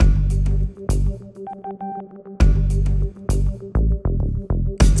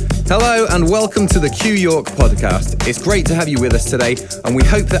Hello and welcome to the Q York podcast. It's great to have you with us today, and we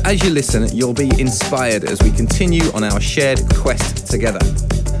hope that as you listen, you'll be inspired as we continue on our shared quest together.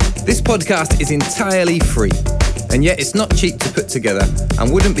 This podcast is entirely free, and yet it's not cheap to put together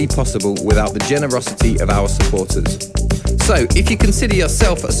and wouldn't be possible without the generosity of our supporters. So if you consider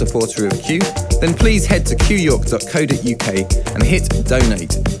yourself a supporter of Q, then please head to qyork.co.uk and hit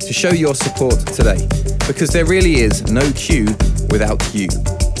donate to show your support today, because there really is no Q without you.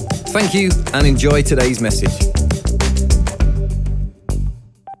 Thank you and enjoy today's message.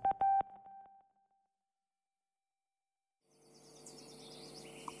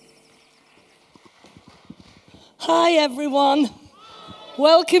 Hi everyone,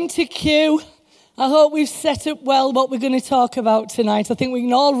 welcome to Q. I hope we've set up well what we're going to talk about tonight. I think we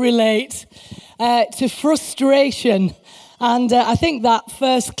can all relate to frustration, and I think that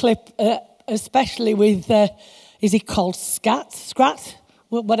first clip, especially with, is he called Scrat?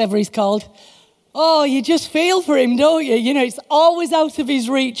 Whatever he's called. Oh, you just feel for him, don't you? You know, it's always out of his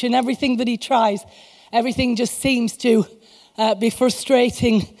reach, and everything that he tries, everything just seems to be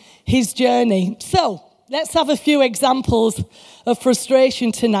frustrating his journey. So, let's have a few examples of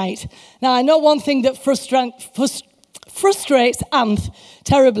frustration tonight. Now, I know one thing that frustrates Anth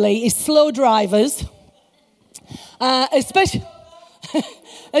terribly is slow drivers, especially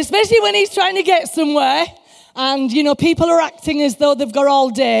when he's trying to get somewhere. And, you know, people are acting as though they've got all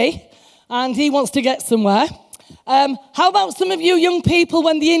day, and he wants to get somewhere. How about some of you young people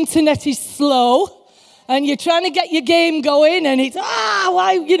when the internet is slow, and you're trying to get your game going, and it's,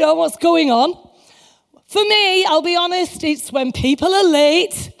 why, you know, what's going on? For me, I'll be honest, it's when people are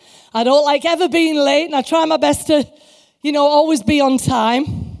late. I don't like ever being late, and I try my best to, you know, always be on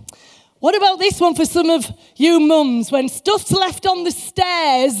time. What about this one for some of you mums? When stuff's left on the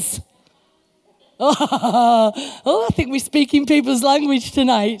stairs. I think we're speaking people's language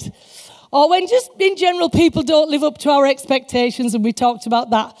tonight. Or when just in general people don't live up to our expectations, and we talked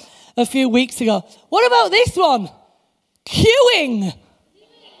about that a few weeks ago. What about this one? Queuing.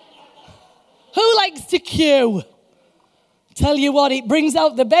 Who likes to queue? Tell you what, it brings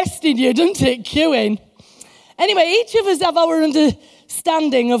out the best in you, doesn't it, queuing? Anyway, each of us have our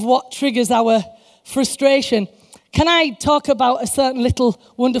understanding of what triggers our frustration. Can I talk about a certain little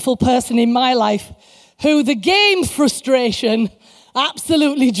wonderful person in my life who the game frustration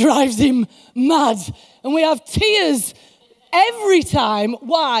absolutely drives him mad? And we have tears every time.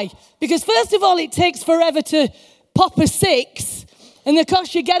 Why? Because first of all, it takes forever to pop a 6. And of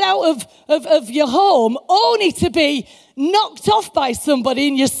course, you get out of your home only to be knocked off by somebody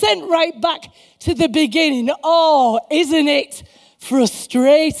and you're sent right back to the beginning. Oh, isn't it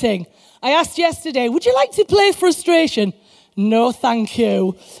frustrating? I asked yesterday, would you like to play frustration? No, thank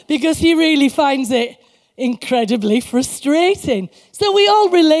you. Because he really finds it incredibly frustrating. So we all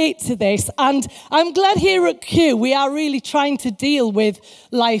relate to this. And I'm glad here at Q we are really trying to deal with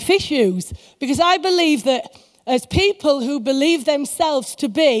life issues. Because I believe that as people who believe themselves to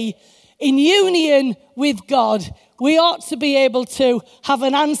be in union with God, we ought to be able to have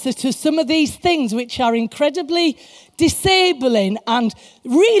an answer to some of these things which are incredibly disabling and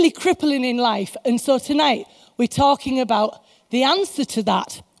really crippling in life. And so tonight we're talking about the answer to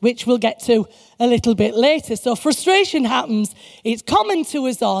that, which we'll get to a little bit later. So frustration happens. It's common to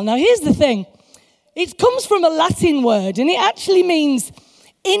us all. Now here's the thing. It comes from a Latin word, and it actually means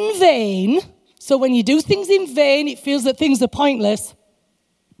in vain. So when you do things in vain, it feels that things are pointless.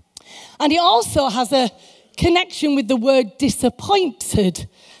 And it also has a connection with the word disappointed.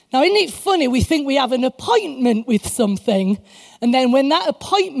 Now, isn't it funny? We think we have an appointment with something, and then when that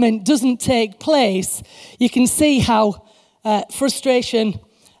appointment doesn't take place, you can see how frustration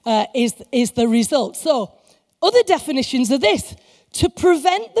is the result. So, other definitions are this: to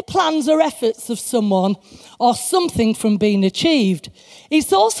prevent the plans or efforts of someone or something from being achieved.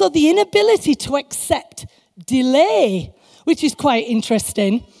 It's also the inability to accept delay, which is quite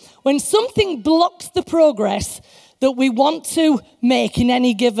interesting. When something blocks the progress that we want to make in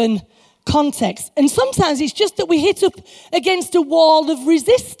any given context. And sometimes it's just that we hit up against a wall of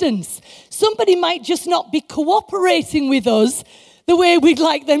resistance. Somebody might just not be cooperating with us the way we'd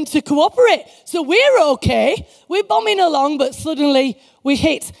like them to cooperate. So we're okay, we're bombing along, but suddenly we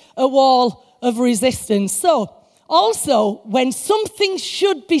hit a wall of resistance. So also, when something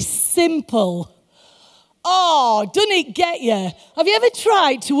should be simple, oh, doesn't it get you? Have you ever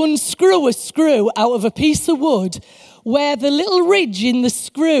tried to unscrew a screw out of a piece of wood where the little ridge in the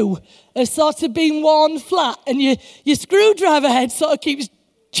screw has sort of been worn flat, and your screwdriver head sort of keeps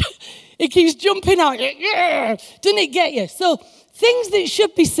jumping out? Doesn't it get you? So things that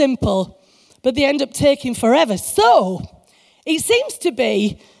should be simple, but they end up taking forever. So it seems to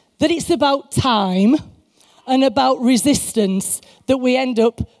be that it's about time and about resistance that we end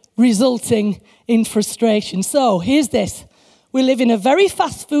up resulting in frustration. So here's this. We live in a very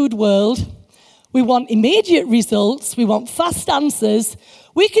fast food world. We want immediate results. We want fast answers.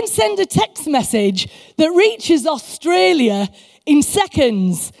 We can send a text message that reaches Australia in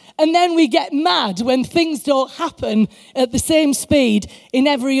seconds, and then we get mad when things don't happen at the same speed in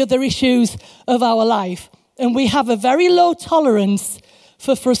every other issues of our life. And we have a very low tolerance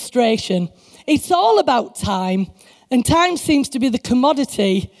for frustration. It's all about time, and time seems to be the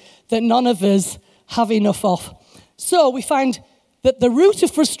commodity that none of us have enough of. So we find that the root of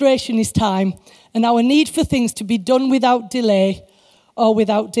frustration is time and our need for things to be done without delay or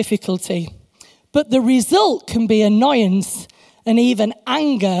without difficulty. But the result can be annoyance and even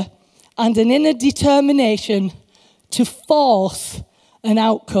anger and an inner determination to force an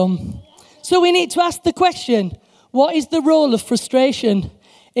outcome. So we need to ask the question, what is the role of frustration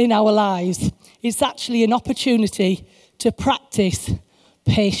in our lives? It's actually an opportunity to practice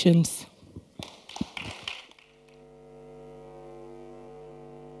patience.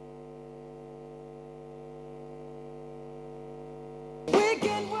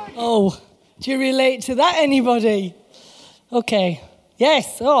 Oh, do you relate to that, anybody? Okay.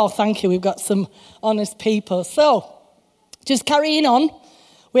 Yes. Oh, thank you. We've got some honest people. So, just carrying on,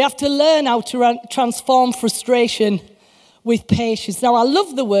 we have to learn how to transform frustration with patience. Now, I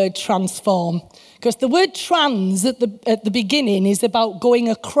love the word transform because the word trans at the beginning is about going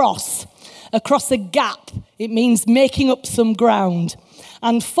across a gap. It means making up some ground.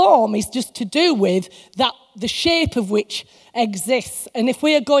 And form is just to do with that, the shape of which exists. And if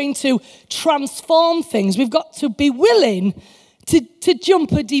we are going to transform things, we've got to be willing to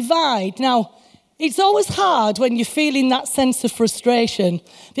jump a divide. Now, it's always hard when you're feeling that sense of frustration.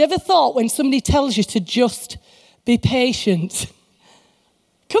 Have you ever thought when somebody tells you to just be patient?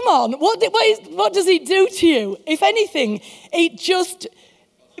 Come on, what does it do to you? If anything, it just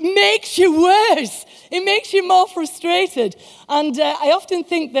makes you worse. It makes you more frustrated. And I often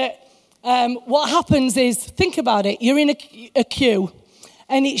think that what happens is, think about it, you're in a queue,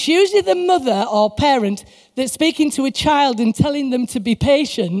 and it's usually the mother or parent that's speaking to a child and telling them to be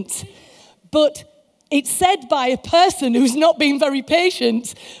patient, but it's said by a person who's not being very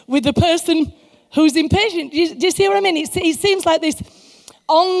patient with the person who's impatient. Do you see what I mean? It seems like this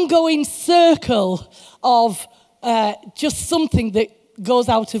ongoing circle of just something that goes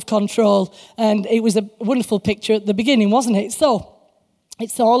out of control. And it was a wonderful picture at the beginning, wasn't it? So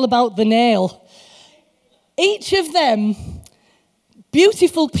it's all about the nail. Each of them,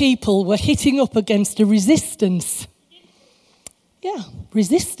 beautiful people, were hitting up against a resistance. Yeah,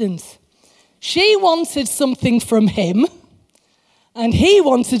 resistance. She wanted something from him, and he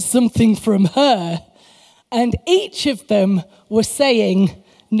wanted something from her. And each of them were saying,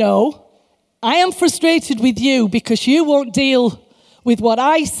 no, I am frustrated with you because you won't deal with what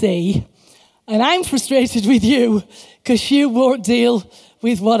I see, and I'm frustrated with you because you won't deal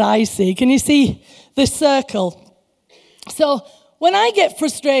with what I see. Can you see the circle? So when I get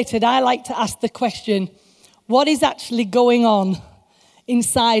frustrated, I like to ask the question, what is actually going on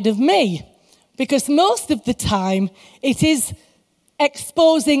inside of me? Because most of the time, it is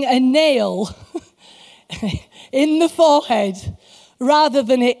exposing a nail in the forehead rather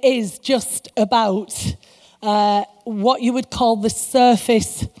than it is just about what you would call the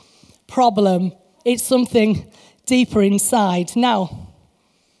surface problem. It's something deeper inside. Now,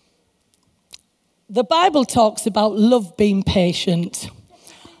 the Bible talks about love being patient.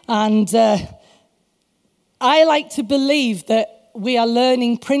 And I like to believe that we are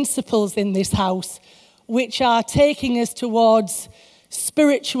learning principles in this house which are taking us towards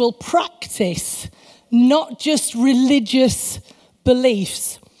spiritual practice, not just religious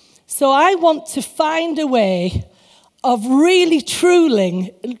beliefs. So I want to find a way of really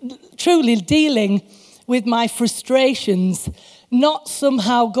truly dealing with my frustrations, not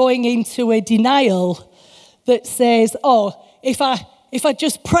somehow going into a denial that says, oh, if I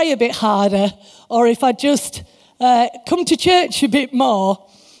just pray a bit harder, or if I just come to church a bit more,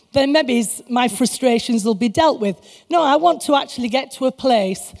 then maybe my frustrations will be dealt with. No, I want to actually get to a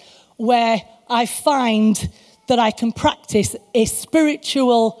place where I find that I can practice a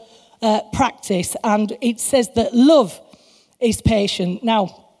spiritual practice, and it says that love is patient.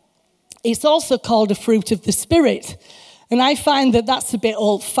 Now, it's also called a fruit of the Spirit, and I find that that's a bit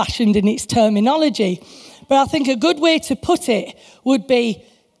old-fashioned in its terminology, but I think a good way to put it would be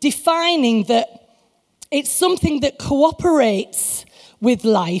defining that it's something that cooperates with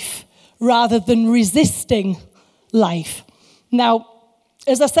life rather than resisting life. Now,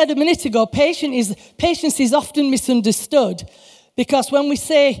 as I said a minute ago, patience is often misunderstood Because when we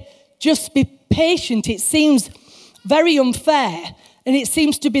say just be patient, it seems very unfair, and it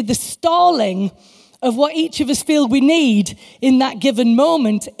seems to be the stalling of what each of us feel we need in that given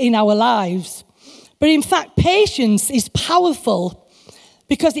moment in our lives. But in fact, patience is powerful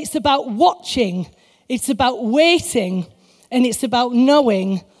because it's about watching, it's about waiting, and it's about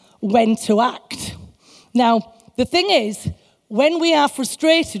knowing when to act. Now, the thing is, when we are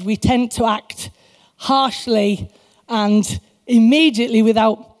frustrated, we tend to act harshly and immediately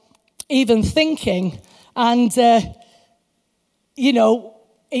without even thinking. And,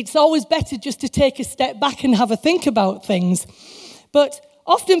 it's always better just to take a step back and have a think about things. But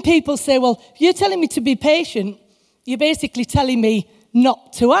often people say, well, you're telling me to be patient. You're basically telling me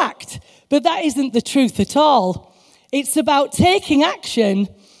not to act. But that isn't the truth at all. It's about taking action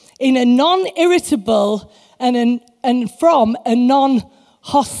in a non-irritable and from a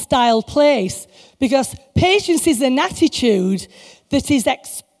non-hostile place. Because patience is an attitude that is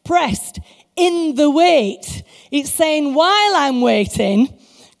expressed in the wait. It's saying, while I'm waiting,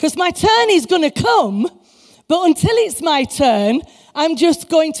 because my turn is going to come, but until it's my turn, I'm just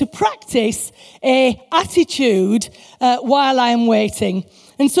going to practice an attitude while I'm waiting.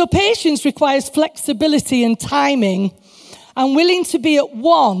 And so patience requires flexibility and timing and willing to be at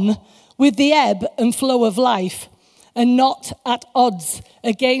one with the ebb and flow of life and not at odds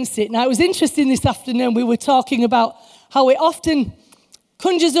against it. Now, it was interesting this afternoon, we were talking about how it often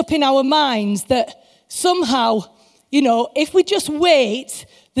conjures up in our minds that somehow, if we just wait,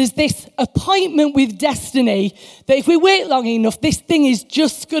 there's this appointment with destiny that if we wait long enough, this thing is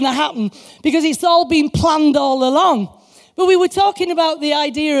just going to happen because it's all been planned all along. But we were talking about the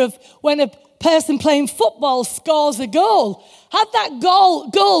idea of when a person playing football scores a goal. Had that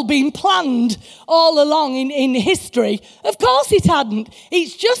goal been planned all along in history? Of course it hadn't.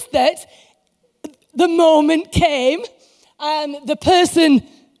 It's just that the moment came and the person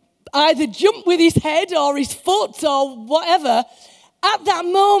either jumped with his head or his foot or whatever at that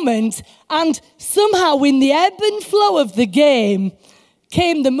moment, and somehow in the ebb and flow of the game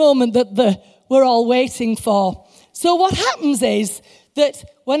came the moment that we're all waiting for. So what happens is that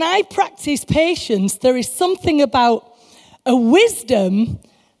when I practice patience, there is something about a wisdom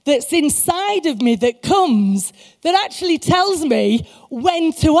that's inside of me that comes that actually tells me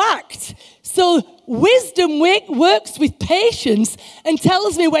when to act. So wisdom works with patience and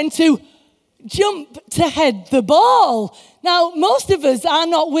tells me when to jump to head the ball. Now, most of us are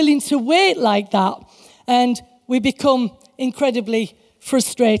not willing to wait like that, and we become incredibly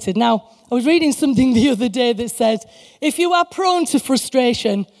frustrated. Now, I was reading something the other day that says, if you are prone to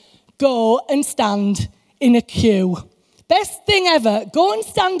frustration, go and stand in a queue. Best thing ever, go and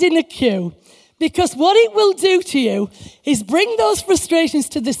stand in a queue, because what it will do to you is bring those frustrations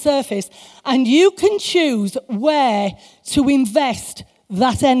to the surface, and you can choose where to invest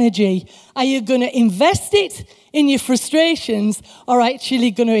that energy. Are you going to invest it in your frustrations, or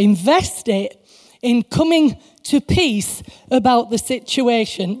actually going to invest it in coming to peace about the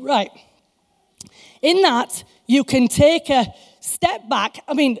situation? Right. In that, you can take a step back.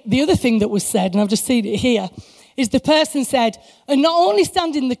 I mean, the other thing that was said, and I've just seen it here, is the person said, and not only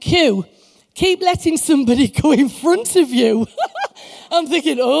stand in the queue, keep letting somebody go in front of you. I'm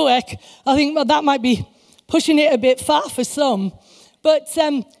thinking, oh, heck, I think that might be pushing it a bit far for some. But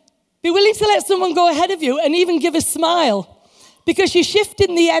be willing to let someone go ahead of you and even give a smile, because you're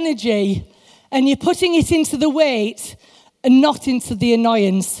shifting the energy and you're putting it into the wait and not into the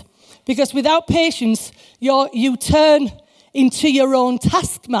annoyance. Because without patience, you turn into your own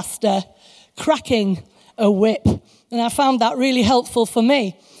taskmaster, cracking a whip. And I found that really helpful for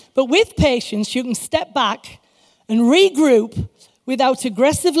me. But with patience, you can step back and regroup without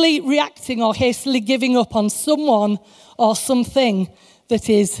aggressively reacting or hastily giving up on someone or something that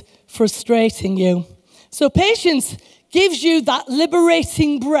is frustrating you. So patience gives you that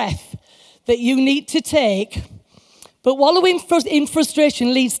liberating breath that you need to take. But wallowing in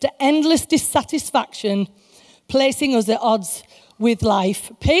frustration leads to endless dissatisfaction, placing us at odds with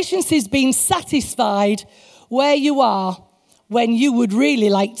life. Patience is being satisfied where you are when you would really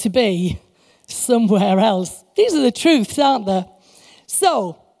like to be somewhere else. These are the truths, aren't they?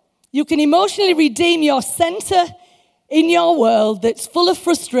 So, you can emotionally redeem your center in your world that's full of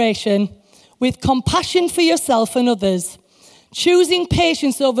frustration with compassion for yourself and others, choosing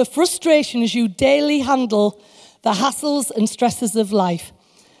patience over frustration as you daily handle the hassles and stresses of life.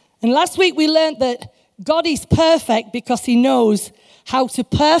 And last week we learned that God is perfect because he knows how to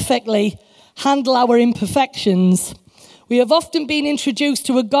perfectly handle our imperfections. We have often been introduced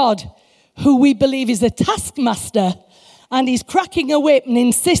to a God who we believe is a taskmaster And he's cracking a whip and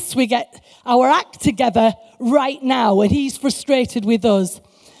insists we get our act together right now. And he's frustrated with us.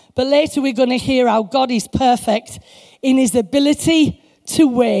 But later we're going to hear how God is perfect in his ability to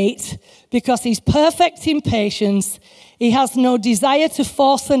wait, because he's perfect in patience. He has no desire to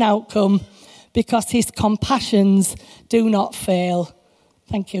force an outcome, because his compassions do not fail.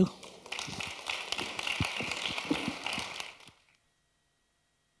 Thank you.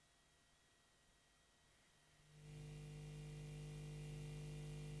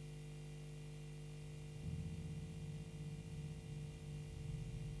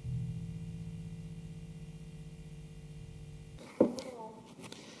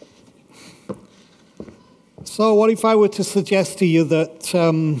 So what if I were to suggest to you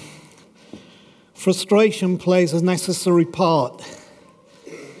that frustration plays a necessary part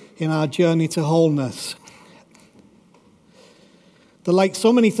in our journey to wholeness? That like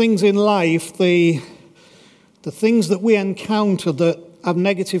so many things in life, the things that we encounter that have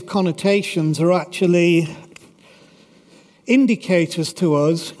negative connotations are actually indicators to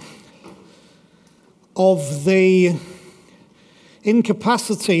us of the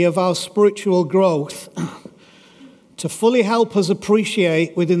incapacity of our spiritual growth to fully help us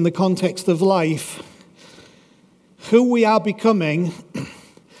appreciate within the context of life who we are becoming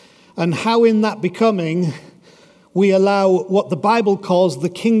and how in that becoming we allow what the Bible calls the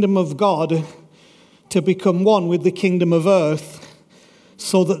kingdom of God to become one with the kingdom of earth,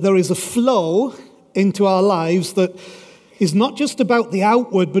 so that there is a flow into our lives that is not just about the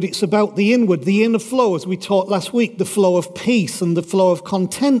outward, but it's about the inward, the inner flow, as we taught last week, the flow of peace and the flow of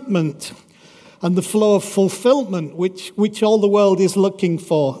contentment and the flow of fulfillment, which all the world is looking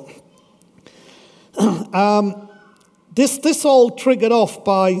for. This all triggered off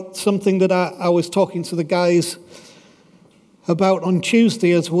by something that I was talking to the guys about on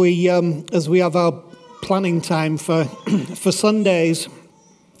Tuesday as we have our planning time for Sundays,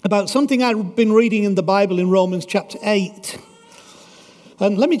 about something I've been reading in the Bible in Romans chapter 8.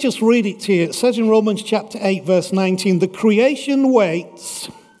 And let me just read it to you. It says in Romans chapter 8, verse 19, "The creation waits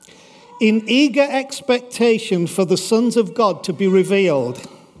in eager expectation for the sons of God to be revealed.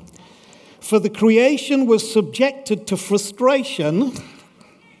 For the creation was subjected to frustration,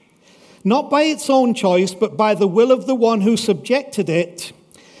 not by its own choice, but by the will of the one who subjected it,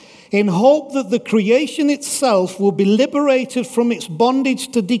 in hope that the creation itself will be liberated from its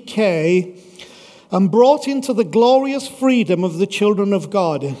bondage to decay and brought into the glorious freedom of the children of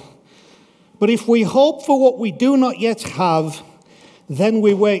God. But if we hope for what we do not yet have, then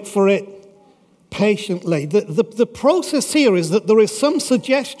we wait for it patiently." The process here is that there is some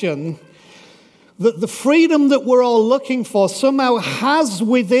suggestion that the freedom that we're all looking for somehow has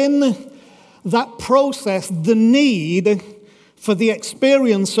within that process the need for the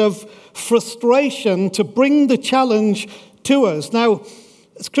experience of frustration to bring the challenge to us. Now,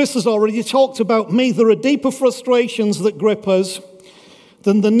 as Chris has already talked about me, there are deeper frustrations that grip us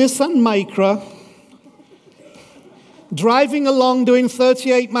than the Nissan Micra driving along doing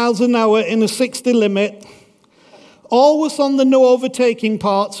 38 miles an hour in a 60 limit, always on the no overtaking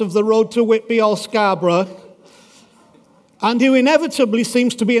parts of the road to Whitby or Scarborough, and who inevitably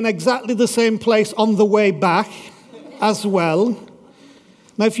seems to be in exactly the same place on the way back as well.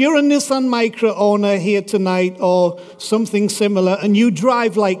 Now, if you're a Nissan Micra owner here tonight or something similar, and you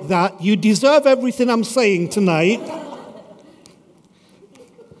drive like that, you deserve everything I'm saying tonight.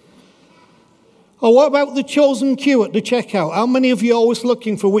 Or what about the chosen queue at the checkout? How many of you are always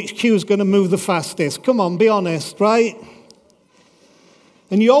looking for which queue is going to move the fastest? Come on, be honest, right?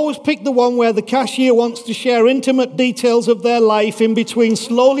 And you always pick the one where the cashier wants to share intimate details of their life in between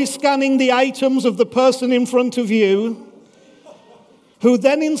slowly scanning the items of the person in front of you, who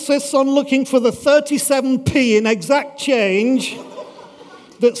then insists on looking for the 37p in exact change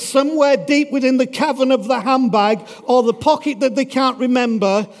that's somewhere deep within the cavern of the handbag or the pocket that they can't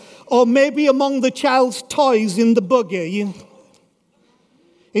remember, or maybe among the child's toys in the buggy.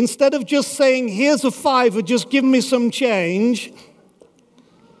 Instead of just saying, "Here's a fiver, just give me some change,"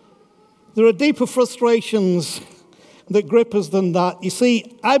 there are deeper frustrations that grip us than that. You see,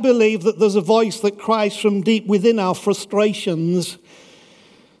 I believe that there's a voice that cries from deep within our frustrations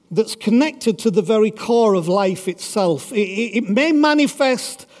that's connected to the very core of life itself. It may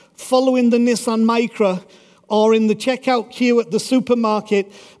manifest following the Nissan Micra or in the checkout queue at the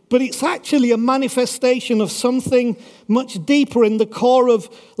supermarket, but it's actually a manifestation of something much deeper in the core of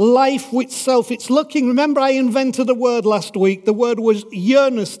life itself. It's looking, remember I invented a word last week, the word was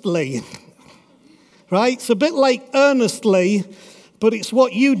yearnestly, right? It's a bit like earnestly, but it's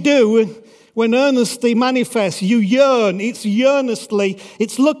what you do when earnestly manifests, you yearn. It's yearnestly.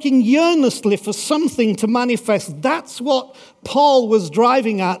 It's looking yearnestly for something to manifest. That's what Paul was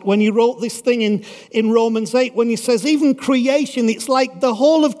driving at when he wrote this thing in Romans 8, when he says even creation, it's like the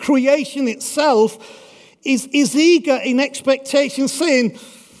whole of creation itself is eager in expectation, saying,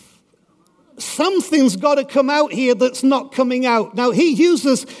 something's got to come out here that's not coming out. Now, he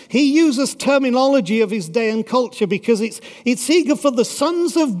uses terminology of his day and culture because it's eager for the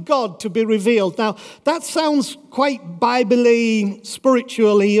sons of God to be revealed. Now, that sounds quite Bible-y,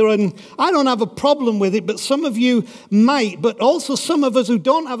 spiritual here, and I don't have a problem with it, but some of you might. But also some of us who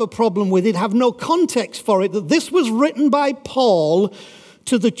don't have a problem with it have no context for it, that this was written by Paul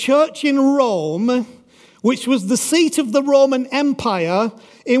to the church in Rome, which was the seat of the Roman Empire,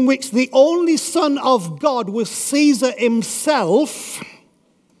 in which the only Son of God was Caesar himself.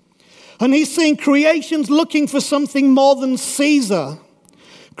 And he's saying creation's looking for something more than Caesar.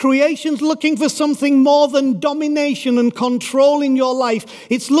 Creation's looking for something more than domination and control in your life.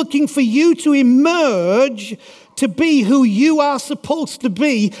 It's looking for you to emerge to be who you are supposed to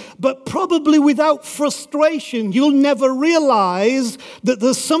be, but probably without frustration, you'll never realize that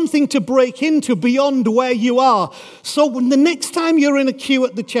there's something to break into beyond where you are. So when the next time you're in a queue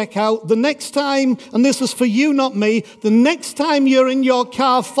at the checkout, the next time, and this is for you, not me, the next time you're in your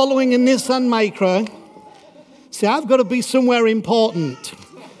car following a Nissan Micra, see, I've got to be somewhere important.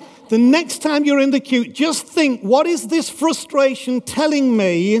 The next time you're in the queue, just think, what is this frustration telling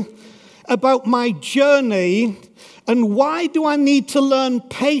me about my journey, and why do I need to learn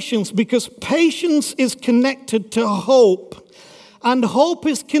patience? Because patience is connected to hope, and hope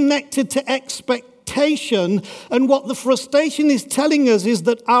is connected to expectation. And what the frustration is telling us is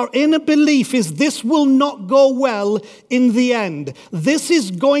that our inner belief is this will not go well in the end. This is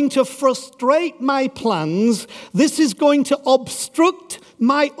going to frustrate my plans. This is going to obstruct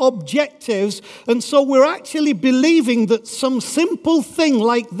my objectives. And so we're actually believing that some simple thing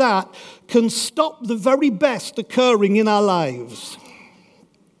like that can stop the very best occurring in our lives.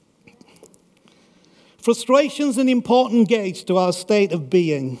 Frustration's an important gauge to our state of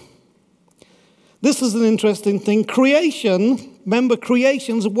being. This is an interesting thing. Creation, remember,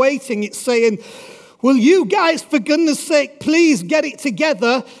 creation's waiting. It's saying, will you guys, for goodness sake, please get it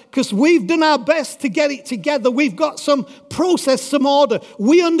together, because we've done our best to get it together. We've got some process, some order.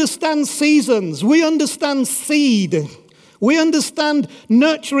 We understand seasons. We understand seed. We understand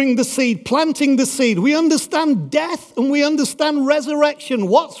nurturing the seed, planting the seed. We understand death and we understand resurrection.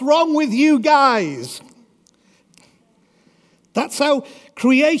 What's wrong with you guys? That's how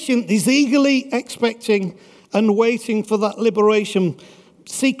creation is eagerly expecting and waiting for that liberation.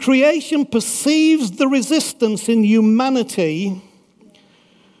 See, creation perceives the resistance in humanity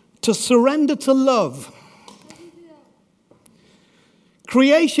to surrender to love.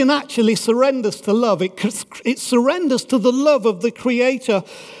 Creation actually surrenders to love. It surrenders to the love of the Creator.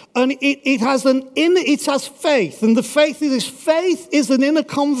 And it has faith. And the faith is an inner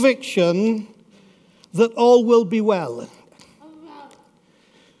conviction that all will be well.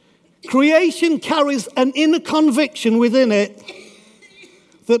 Creation carries an inner conviction within it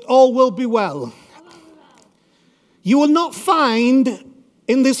that all will be well. You will not find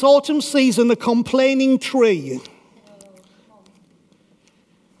in this autumn season a complaining tree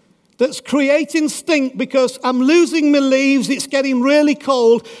that's creating stink because I'm losing my leaves, it's getting really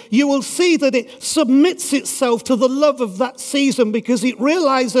cold. You will see that it submits itself to the love of that season because it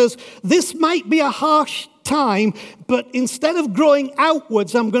realizes this might be a harsh time, but instead of growing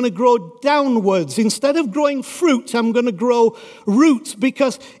outwards, I'm going to grow downwards. Instead of growing fruit, I'm going to grow roots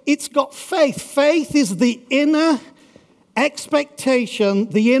because it's got faith. Faith is the inner expectation,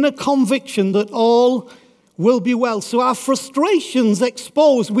 the inner conviction that all will be well. So our frustrations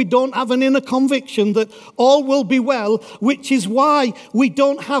expose we don't have an inner conviction that all will be well, which is why we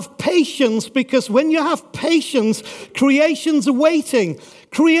don't have patience, because when you have patience, creation's waiting.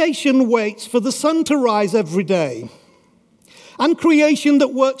 Creation waits for the sun to rise every day. And creation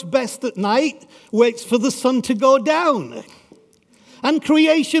that works best at night waits for the sun to go down. And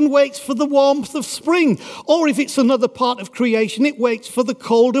creation waits for the warmth of spring. Or if it's another part of creation, it waits for the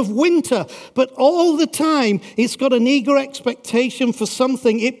cold of winter. But all the time, it's got an eager expectation for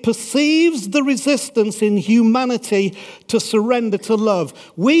something. It perceives the resistance in humanity to surrender to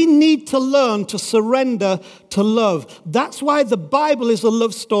love. We need to learn to surrender to love. That's why the Bible is a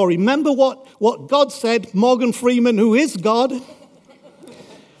love story. Remember what God said, Morgan Freeman, who is God.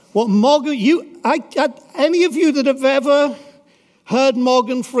 What Morgan, any of you that have ever heard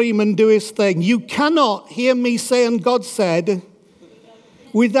Morgan Freeman do his thing, you cannot hear me say and God said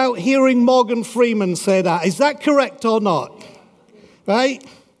without hearing Morgan Freeman say that. Is that correct or not? Right?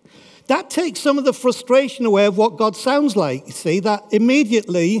 that takes some of the frustration away of what God sounds like. You see, that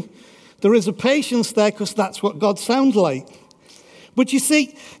immediately there is a patience there because that's what God sounds like. But you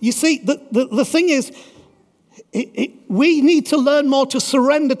see, the thing is, we need to learn more to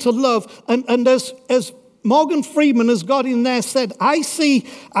surrender to love. And as Morgan Freeman has got in there said, I see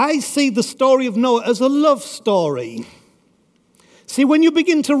the story of Noah as a love story. See, when you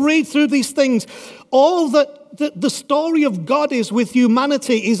begin to read through these things, all that the story of God is with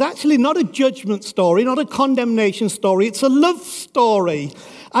humanity is actually not a judgment story, not a condemnation story. It's a love story.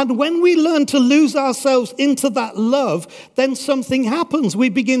 And when we learn to lose ourselves into that love, then something happens. We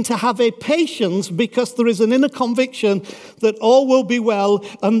begin to have a patience because there is an inner conviction that all will be well,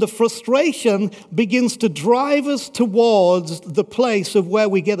 and the frustration begins to drive us towards the place of where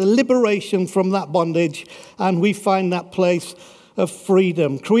we get a liberation from that bondage, and we find that place of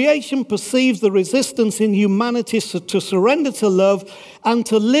freedom. Creation perceives the resistance in humanity to surrender to love and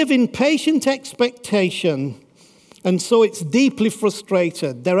to live in patient expectation. And so it's deeply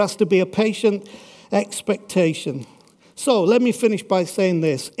frustrated. There has to be a patient expectation. So let me finish by saying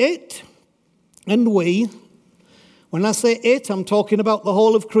this. It and we, when I say it, I'm talking about the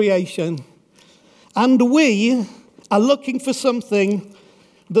whole of creation. And we are looking for something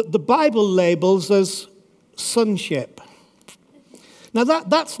that the Bible labels as sonship. Now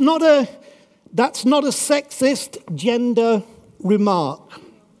that's not a sexist gender remark.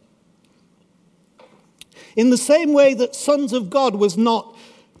 In the same way that sons of God was not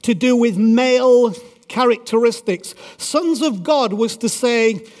to do with male characteristics, sons of God was to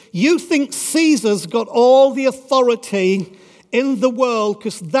say, you think Caesar's got all the authority in the world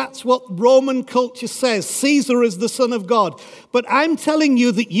because that's what Roman culture says. Caesar is the Son of God. But I'm telling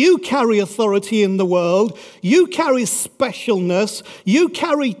you that you carry authority in the world. You carry specialness. You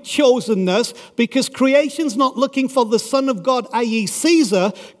carry chosenness because creation's not looking for the Son of God, i.e.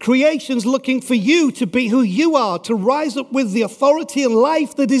 Caesar. Creation's looking for you to be who you are, to rise up with the authority and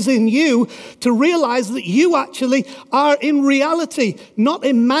life that is in you, to realize that you actually are in reality not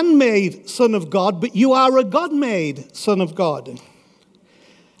a man-made Son of God, but you are a God-made Son of God.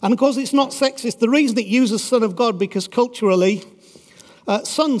 And of course, it's not sexist. The reason it uses Son of God, because culturally,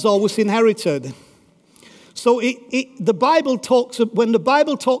 sons always inherited. So the Bible when the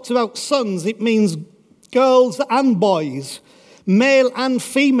Bible talks about sons, it means girls and boys, male and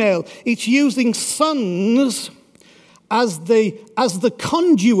female. It's using sons as the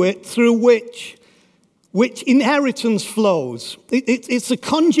conduit through which inheritance flows. It's a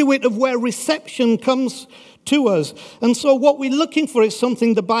conduit of where reception comes to us. And so what we're looking for is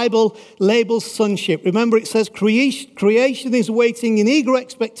something the Bible labels sonship. Remember, it says creation is waiting in eager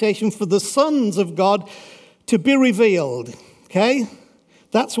expectation for the sons of God to be revealed. Okay?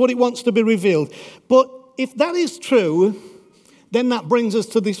 That's what it wants to be revealed. But if that is true, then that brings us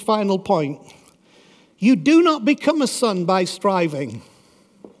to this final point. You do not become a son by striving.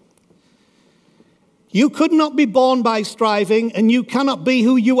 You could not be born by striving, and you cannot be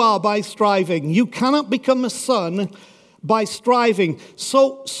who you are by striving. You cannot become a son by striving.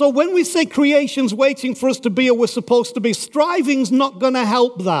 So when we say creation's waiting for us to be or we're supposed to be, striving's not going to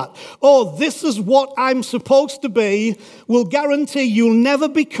help that. Oh, this is what I'm supposed to be will guarantee you'll never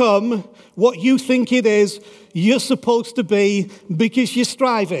become what you think it is you're supposed to be because you're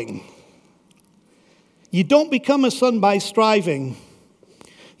striving. You don't become a son by striving.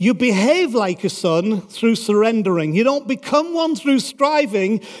 You behave like a son through surrendering. You don't become one through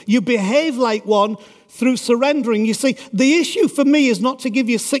striving. You behave like one through surrendering. You see, the issue for me is not to give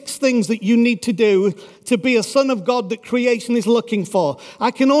you 6 things that you need to do to be a son of God that creation is looking for.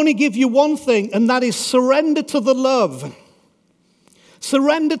 I can only give you one thing, and that is surrender to the love.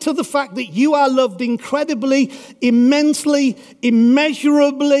 Surrender to the fact that you are loved incredibly, immensely,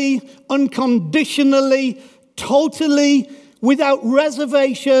 immeasurably, unconditionally, totally, without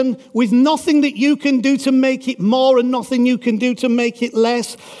reservation, with nothing that you can do to make it more and nothing you can do to make it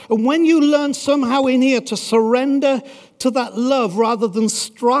less. And when you learn somehow in here to surrender to that love rather than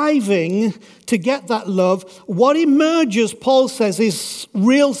striving to get that love, what emerges, Paul says, is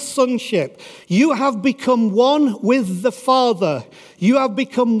real sonship. You have become one with the Father. You have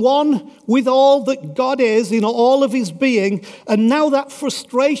become one with all that God is in all of his being. And now that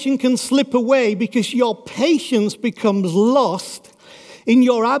frustration can slip away because your patience becomes lost in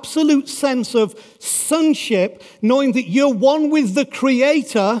your absolute sense of sonship, knowing that you're one with the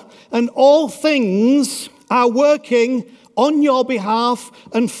Creator and all things are working on your behalf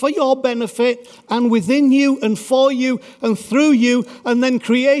and for your benefit and within you and for you and through you. And then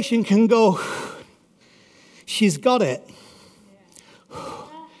creation can go, she's got it.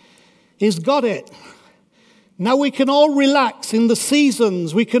 He's got it. Now we can all relax in the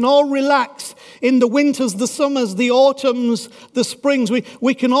seasons. We can all relax in the winters, the summers, the autumns, the springs.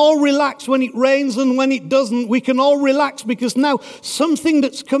 We can all relax when it rains and when it doesn't. We can all relax because now something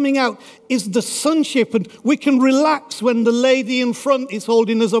that's coming out is the sonship. And we can relax when the lady in front is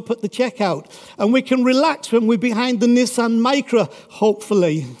holding us up at the checkout. And we can relax when we're behind the Nissan Micra,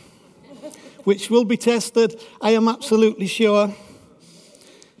 hopefully, which will be tested, I am absolutely sure.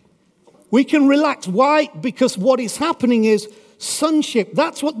 We can relax. Why? Because what is happening is sonship.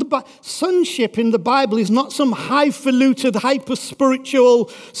 That's what sonship in the Bible is not some highfalutin, hyper-spiritual,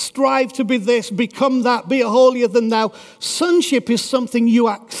 strive to be this, become that, be a holier than thou. Sonship is something you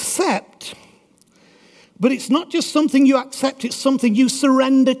accept. But it's not just something you accept, it's something you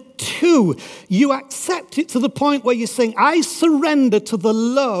surrender to. You accept it to the point where you're saying, I surrender to the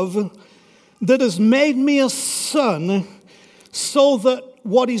love that has made me a son, so that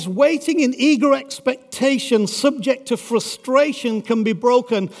what is waiting in eager expectation, subject to frustration, can be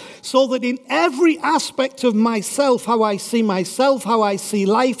broken, so that in every aspect of myself, how I see life, how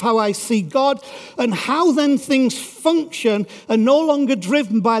I see God, and how then things function, are no longer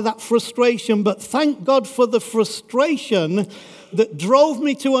driven by that frustration. But thank God for the frustration that drove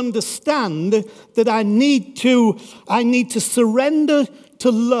me to understand that I need to surrender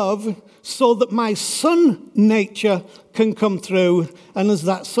to love, so that my son nature can come through. And as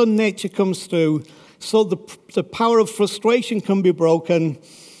that son nature comes through, so the power of frustration can be broken,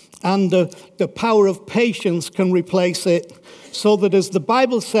 and the power of patience can replace it, so that, as the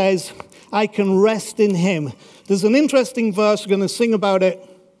Bible says, I can rest in him. There's an interesting verse, we're going to sing about it.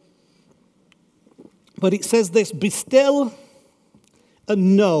 But it says this: be still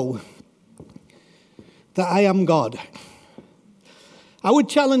and know that I am God. I would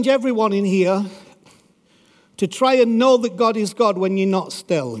challenge everyone in here to try and know that God is God when you're not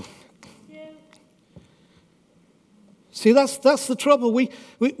still. Yeah. See, that's the trouble. We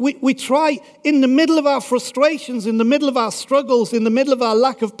try, in the middle of our frustrations, in the middle of our struggles, in the middle of our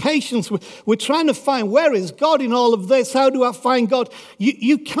lack of patience, we're trying to find, where is God in all of this? How do I find God?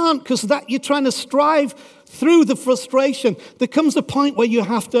 You can't, because that you're trying to strive through the frustration. There comes a point where you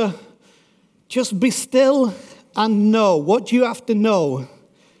have to just be still and know. What do you have to know?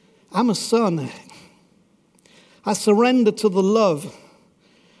 I'm a son. I surrender to the love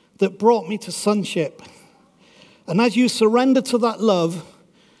that brought me to sonship. And as you surrender to that love,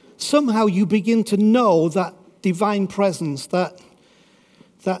 somehow you begin to know that divine presence, that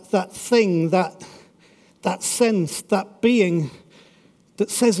thing, that sense, that being that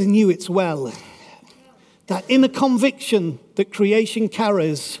says in you it's well. That inner conviction that creation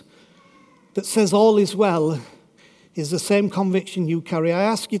carries that says all is well is the same conviction you carry. I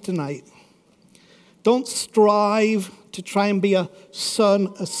ask you tonight, don't strive to try and be a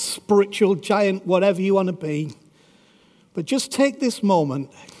son, a spiritual giant, whatever you want to be. But just take this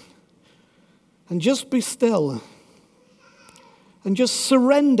moment and just be still. And just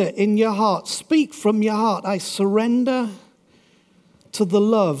surrender in your heart. Speak from your heart. I surrender to the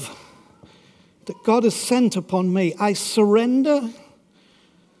love that God has sent upon me. I surrender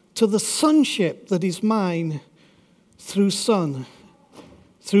to the sonship that is mine through Son,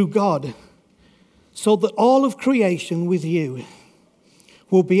 through God, so that all of creation with you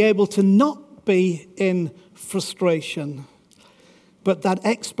will be able to not be in frustration, but that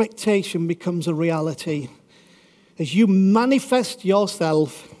expectation becomes a reality as you manifest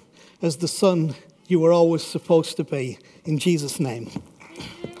yourself as the son you were always supposed to be. In Jesus' name.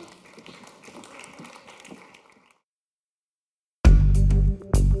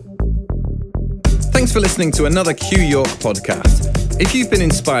 Thanks for listening to another Q York podcast. If you've been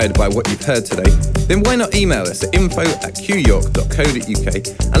inspired by what you've heard today, then why not email us at info@qyork.co.uk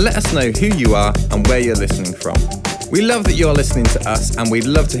and let us know who you are and where you're listening from. We love that you're listening to us, and we'd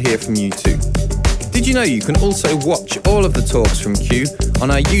love to hear from you too. Did you know you can also watch all of the talks from Q on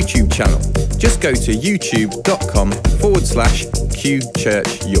our YouTube channel? Just go to youtube.com/Q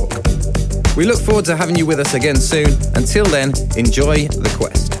Church York. We look forward to having you with us again soon. Until then, enjoy the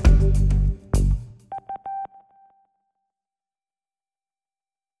quest.